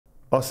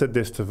I said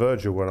this to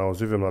Virgil when I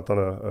was with him. I'd done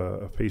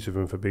a piece with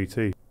him for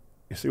BT.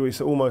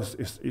 It's almost,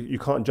 you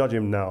can't judge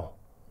him now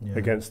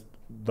against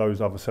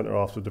those other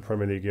centre-halves of the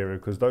Premier League era,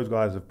 because those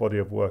guys' body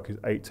of work is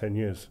 8-10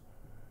 years.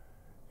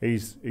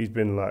 He's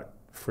been like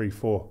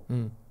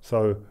 3-4.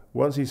 So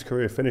once his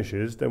career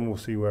finishes, then we'll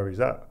see where he's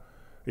at.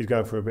 He's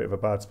going through a bit of a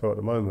bad spell at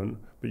the moment,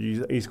 but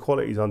his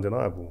quality is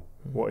undeniable.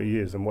 What he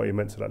is and what he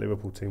meant to that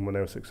Liverpool team when they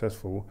were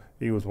successful.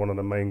 He was one of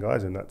the main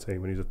guys in that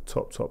team, and he's a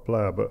top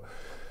player. But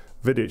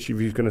Vidic, if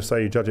you're going to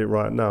say you judge it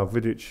right now,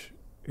 Vidic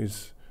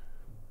is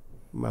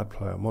a mad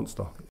player, monster.